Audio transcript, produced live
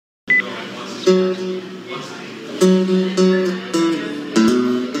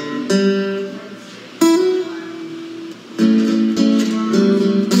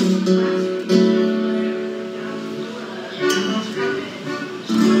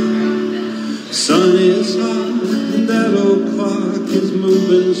Sun is hot, that old clock is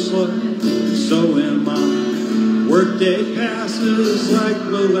moving slow, so am I. Workday passes like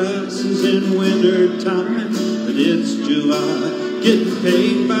molasses in winter time, but it's July. Getting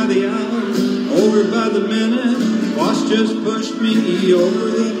paid by the hour, over by the minute. Boss just pushed me over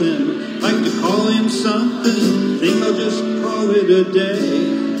the limit. Like to call him something, think I'll just call it a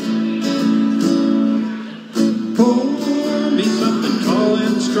day. Pour me something tall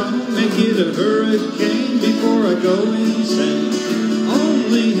and strong, make it a hurricane before I go insane.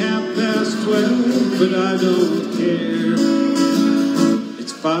 Only 12:30, but I don't care.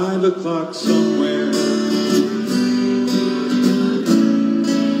 It's 5 o'clock somewhere.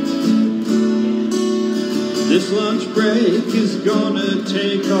 This lunch break is gonna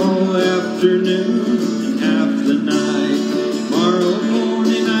take all afternoon and half the night. Tomorrow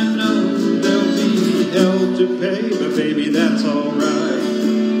morning I know there'll be hell to pay, but baby, that's alright.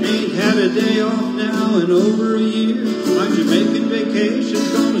 Ain't had a day off now in over a year. My Jamaican vacation's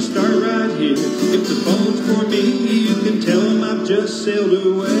gonna start right here. If the phone's for me, you can tell him I've just sailed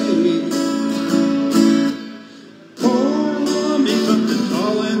away. Pour me something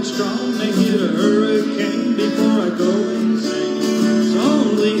tall and strong, make it a hurricane before I go insane. It's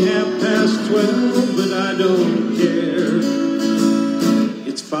only 12:30, but I don't care.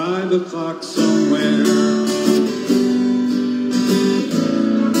 It's 5 o'clock somewhere.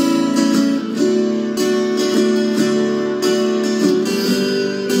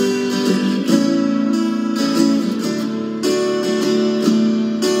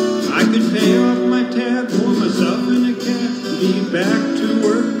 Pay off my tab, pour myself in a cab, be back to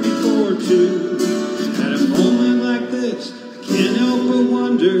work before 2. At a moment like this, I can't help but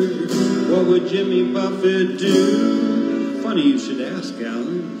wonder, what would Jimmy Buffett do? Funny you should ask,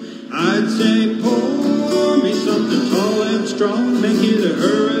 Alan. I'd say, pour me something tall and strong, make it a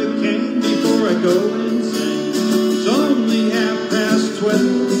hurricane before I go insane. It's only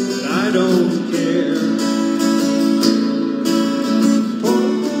 12:30, but I don't care.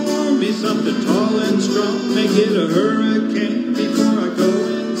 Something tall and strong, make it a hurricane before I go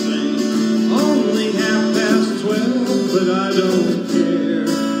insane. Only 12:30, but I don't care.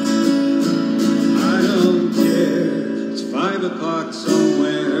 I don't care. It's 5 o'clock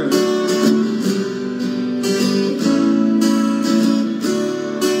somewhere.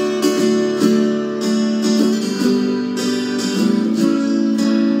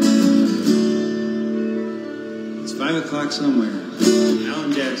 It's 5 o'clock somewhere.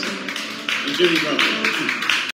 Alan Jackson. Jimmy Buffett.